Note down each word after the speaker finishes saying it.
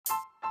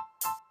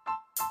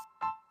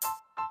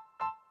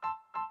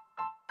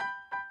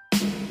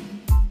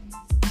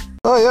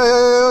Oi, oi,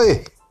 oi, oi.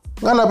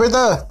 Ngana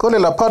pita, kole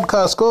la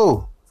podcast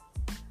ko.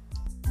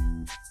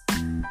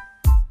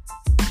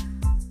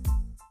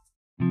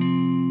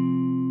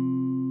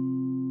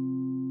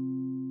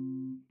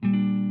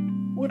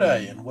 Good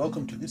day and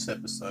welcome to this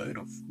episode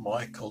of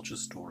My Culture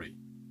Story.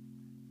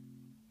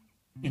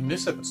 In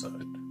this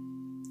episode,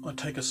 I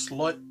take a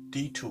slight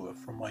detour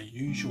from my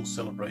usual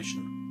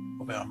celebration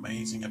of our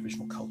amazing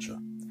Aboriginal culture,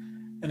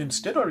 and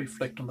instead I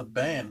reflect on the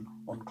ban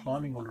on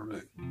climbing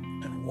Uluru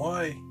and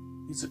why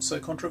is it so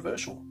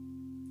controversial.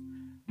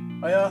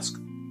 I ask,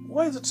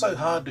 why is it so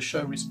hard to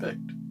show respect?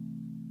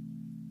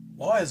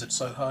 Why is it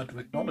so hard to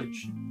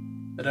acknowledge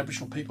that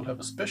Aboriginal people have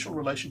a special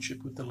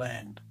relationship with the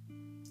land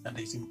and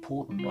these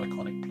important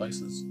iconic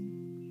places?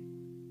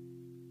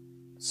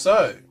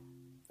 So,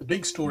 the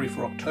big story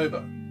for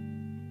October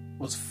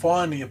was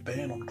finally a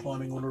ban on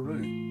climbing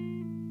Uluru.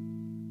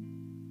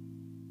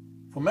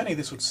 For many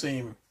this would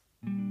seem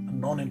a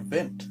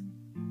non-event.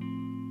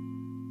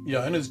 The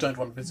owners don't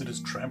want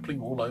visitors trampling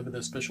all over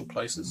their special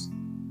places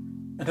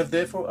and have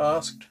therefore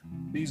asked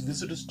these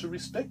visitors to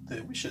respect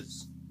their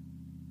wishes.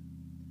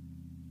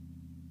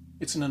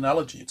 It's an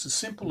analogy. It's as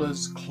simple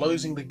as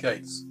closing the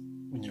gates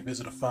when you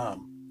visit a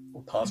farm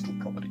or pastoral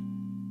property.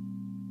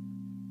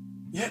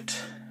 Yet,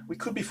 we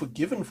could be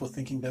forgiven for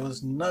thinking there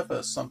was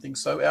never something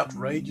so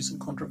outrageous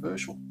and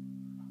controversial.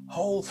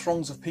 Whole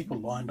throngs of people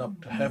lined up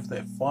to have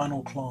their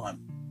final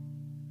climb.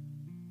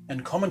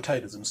 And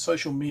commentators and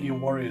social media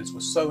warriors were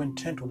so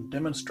intent on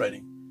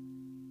demonstrating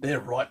their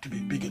right to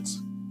be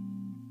bigots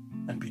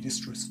and be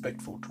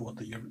disrespectful toward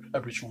the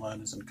Aboriginal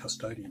owners and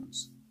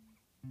custodians.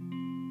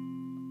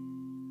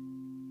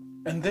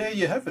 And there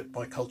you have it,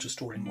 my culture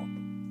story mob.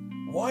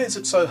 Why is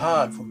it so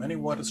hard for many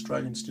white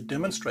Australians to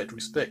demonstrate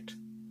respect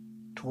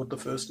toward the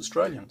first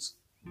Australians?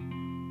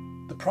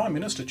 The Prime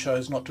Minister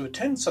chose not to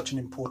attend such an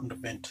important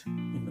event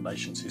in the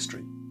nation's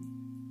history.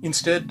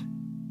 Instead,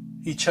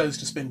 he chose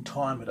to spend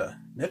time at a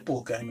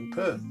netball game in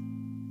Perth.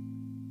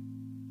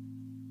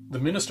 The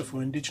Minister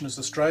for Indigenous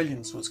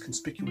Australians was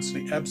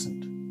conspicuously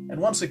absent, and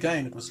once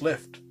again it was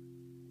left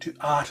to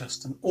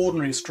artists and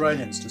ordinary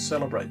Australians to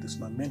celebrate this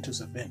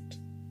momentous event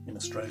in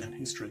Australian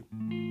history.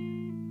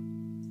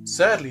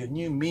 Sadly, a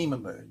new meme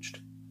emerged,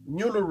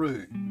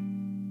 Uluru,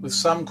 with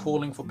some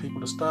calling for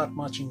people to start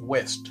marching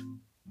west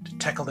to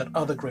tackle that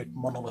other great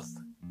monolith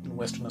in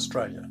Western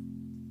Australia,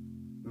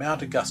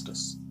 Mount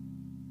Augustus,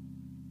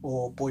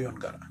 or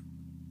Boyongara.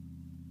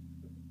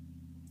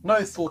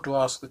 No thought to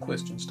ask the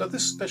questions, does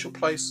this special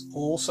place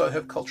also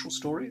have cultural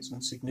stories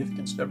and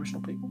significance to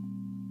Aboriginal people?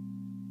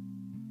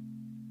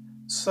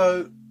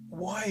 So,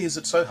 why is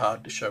it so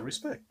hard to show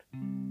respect?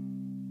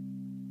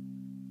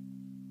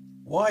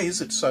 Why is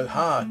it so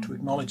hard to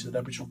acknowledge that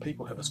Aboriginal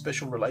people have a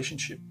special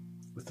relationship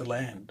with the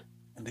land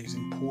and these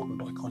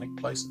important iconic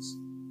places?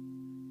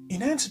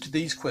 In answer to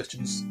these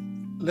questions,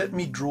 let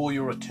me draw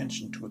your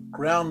attention to a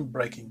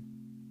groundbreaking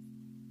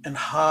and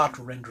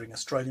heart-rendering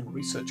Australian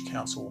Research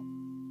Council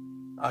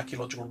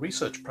archaeological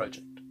research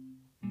project,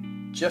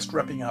 just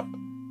wrapping up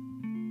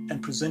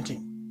and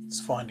presenting its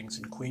findings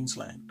in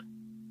Queensland.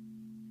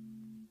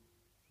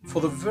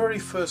 For the very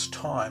first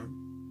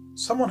time,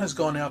 someone has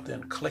gone out there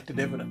and collected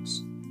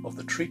evidence of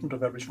the treatment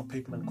of Aboriginal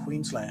people in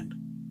Queensland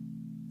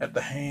at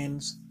the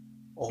hands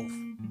of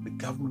the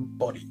government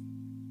body,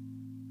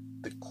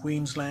 the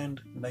Queensland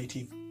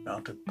Native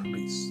Mounted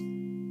Police.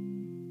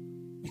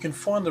 You can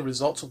find the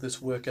results of this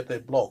work at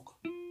their blog.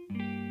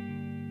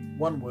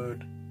 One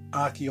word,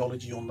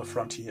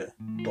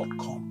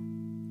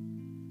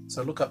 archaeologyonthefrontier.com.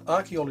 So look up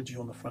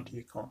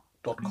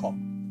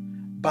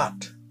archaeologyonthefrontier.com.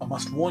 But I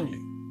must warn you,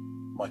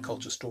 my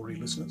culture story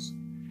listeners,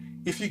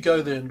 if you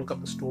go there and look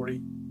up the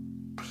story,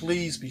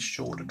 please be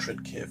sure to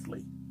tread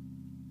carefully.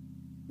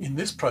 In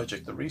this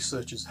project, the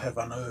researchers have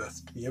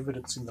unearthed the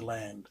evidence in the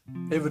land,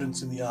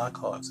 evidence in the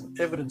archives, and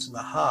evidence in the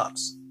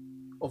hearts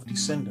of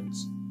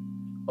descendants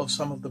of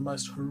some of the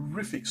most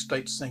horrific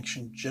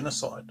state-sanctioned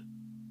genocide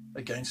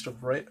against a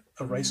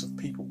race of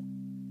people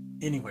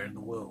anywhere in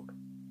the world.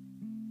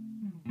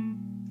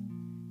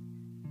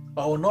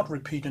 I will not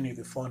repeat any of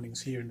the findings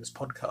here in this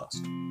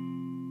podcast,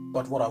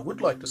 but what I would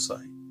like to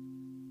say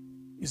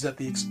is that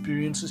the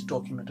experiences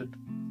documented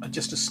are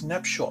just a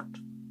snapshot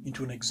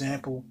into an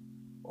example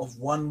of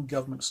one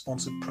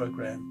government-sponsored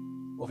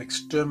program of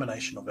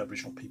extermination of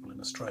Aboriginal people in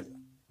Australia.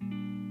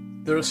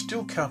 There are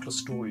still countless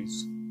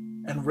stories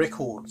and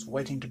records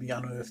waiting to be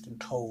unearthed and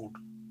told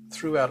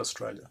throughout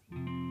Australia,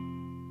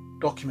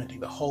 documenting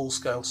the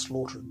whole-scale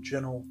slaughter and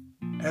general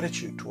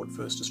attitude toward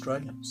First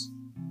Australians.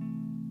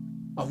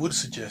 I would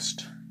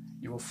suggest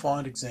you will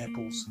find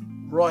examples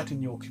right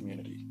in your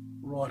community,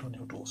 right on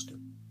your doorstep.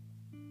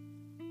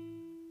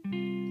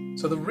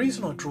 So the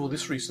reason I draw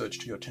this research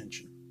to your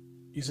attention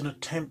is an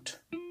attempt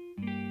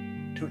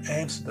to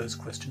answer those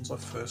questions I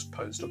first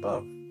posed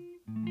above.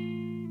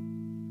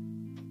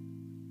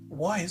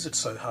 Why is it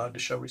so hard to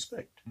show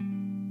respect?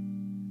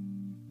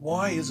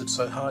 Why is it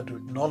so hard to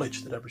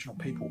acknowledge that Aboriginal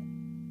people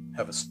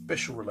have a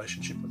special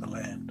relationship with the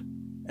land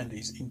and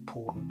these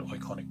important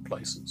iconic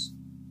places?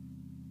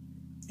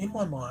 In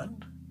my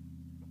mind,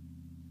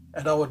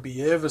 and I would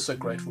be ever so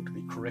grateful to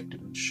be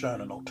corrected and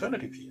shown an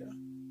alternative here.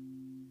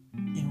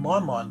 In my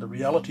mind, the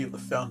reality of the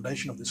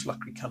foundation of this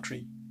luxury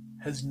country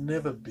has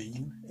never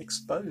been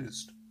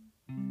exposed.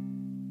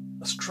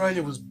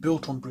 Australia was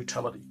built on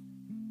brutality.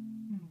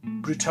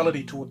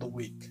 Brutality toward the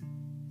weak,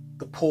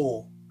 the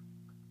poor,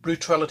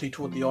 brutality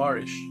toward the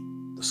Irish,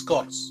 the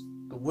Scots,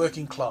 the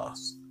working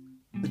class,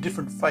 the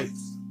different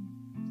faiths,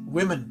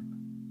 women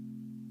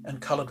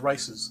and coloured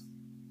races,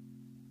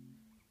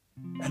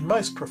 and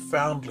most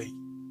profoundly,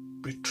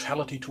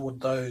 brutality toward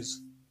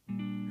those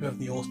who have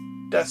the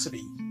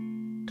audacity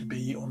to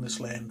be on this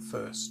land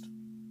first.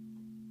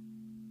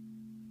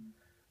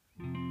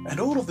 And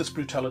all of this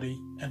brutality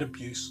and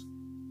abuse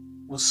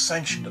was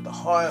sanctioned at the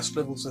highest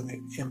levels of the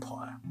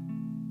empire,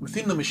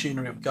 within the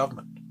machinery of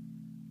government,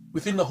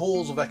 within the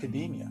halls of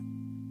academia,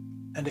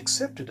 and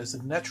accepted as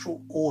a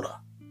natural order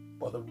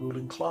by the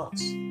ruling class.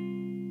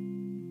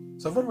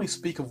 So when we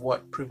speak of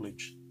white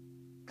privilege,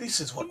 this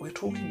is what we're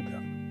talking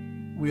about.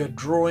 We are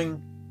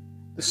drawing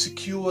the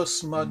secure,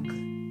 smug,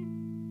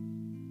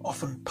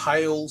 often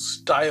pale,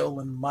 stale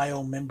and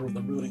male member of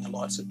the ruling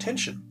elite's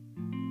attention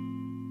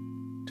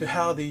to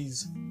how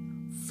these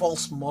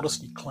false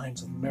modesty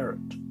claims of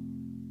merit,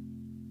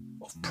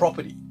 of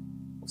property,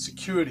 of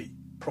security,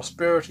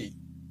 prosperity,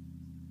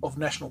 of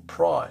national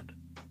pride,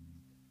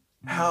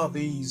 how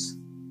these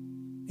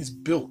is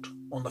built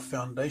on the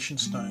foundation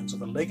stones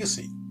of a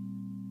legacy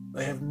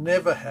they have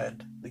never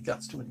had the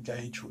guts to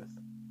engage with.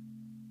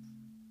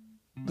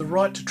 The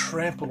right to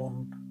trample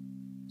on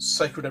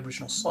sacred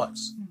Aboriginal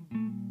sites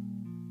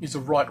is a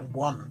right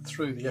won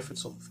through the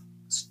efforts of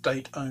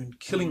state-owned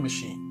killing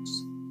machines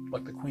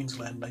like the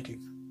Queensland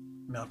Native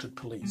Mounted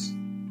Police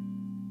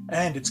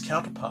and its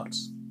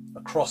counterparts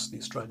across the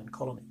Australian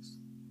colonies.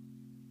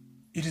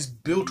 It is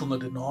built on the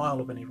denial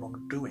of any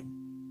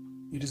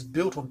wrongdoing. It is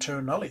built on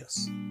terra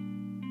nullius,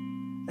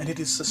 and it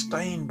is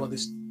sustained by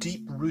this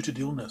deep-rooted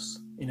illness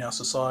in our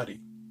society,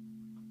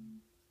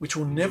 which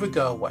will never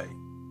go away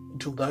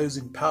until those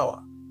in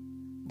power,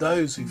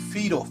 those who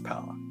feed off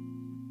power,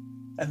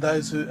 and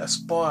those who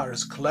aspire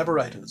as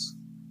collaborators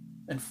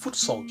and foot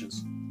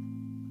soldiers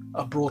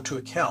are brought to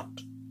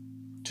account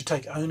to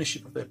take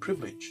ownership of their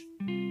privilege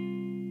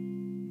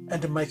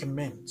and to make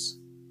amends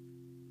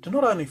to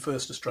not only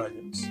First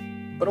Australians,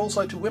 but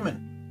also to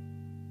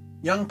women,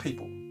 young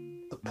people,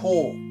 the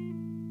poor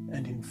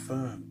and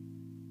infirm.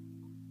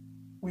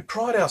 We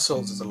pride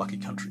ourselves as a lucky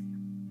country.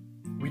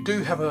 We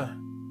do have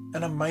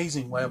an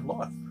amazing way of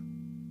life.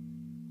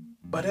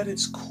 But at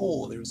its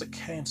core, there is a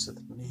cancer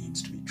that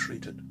needs to be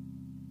treated.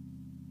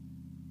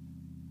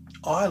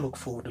 I look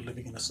forward to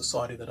living in a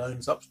society that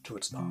owns up to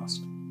its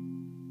past,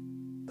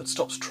 that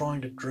stops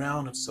trying to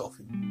drown itself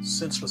in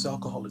senseless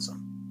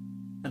alcoholism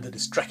and the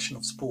distraction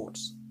of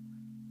sports,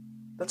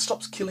 that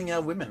stops killing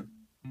our women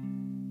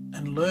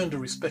and learn to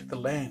respect the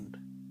land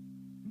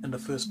and the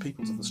First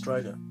Peoples of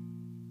Australia.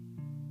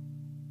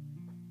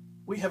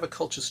 We have a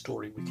culture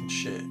story we can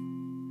share,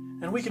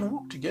 and we can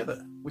work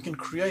together. We can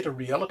create a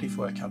reality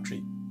for our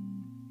country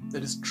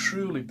that is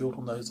truly built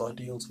on those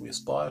ideals we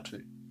aspire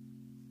to.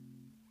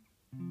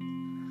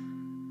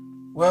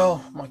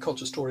 Well, my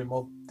culture story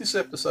mob, this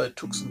episode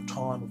took some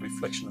time of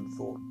reflection and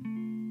thought.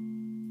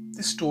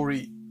 This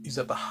story is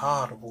at the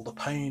heart of all the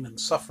pain and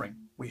suffering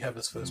we have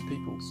as First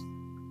Peoples,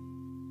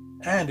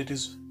 and it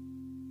is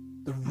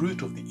the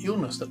root of the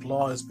illness that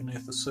lies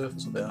beneath the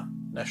surface of our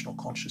national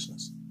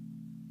consciousness.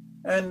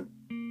 And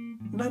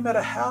no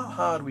matter how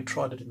hard we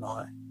try to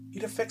deny,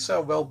 it affects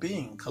our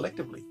well-being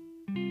collectively.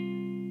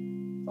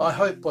 I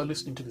hope by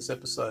listening to this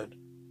episode,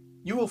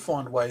 you will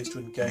find ways to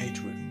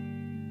engage with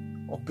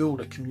or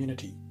build a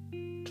community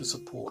to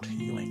support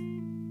healing.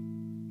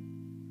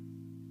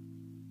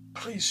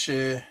 Please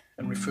share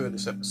and refer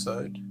this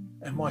episode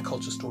and my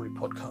Culture Story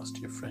podcast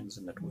to your friends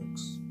and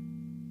networks.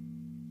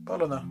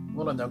 Palana,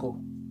 wala nyago.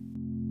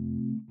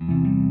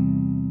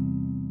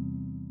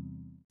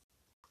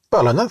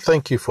 Palana,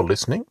 thank you for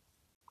listening.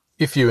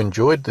 If you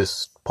enjoyed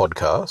this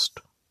podcast,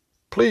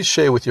 please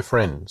share with your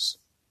friends.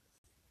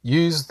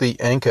 Use the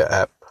Anchor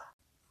app.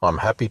 I'm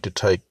happy to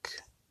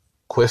take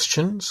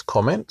questions,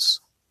 comments.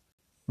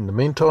 In the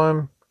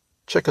meantime,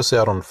 check us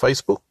out on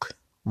Facebook,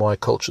 My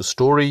Culture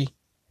Story,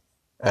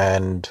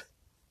 and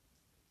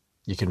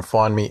you can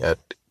find me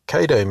at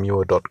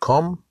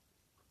kdmuir.com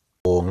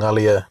or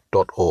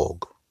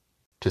ngalia.org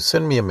to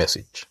send me a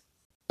message.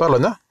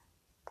 Palana,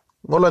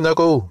 ngola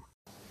nago.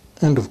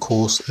 And of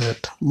course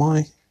at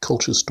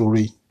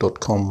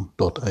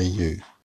myculturestory.com.au.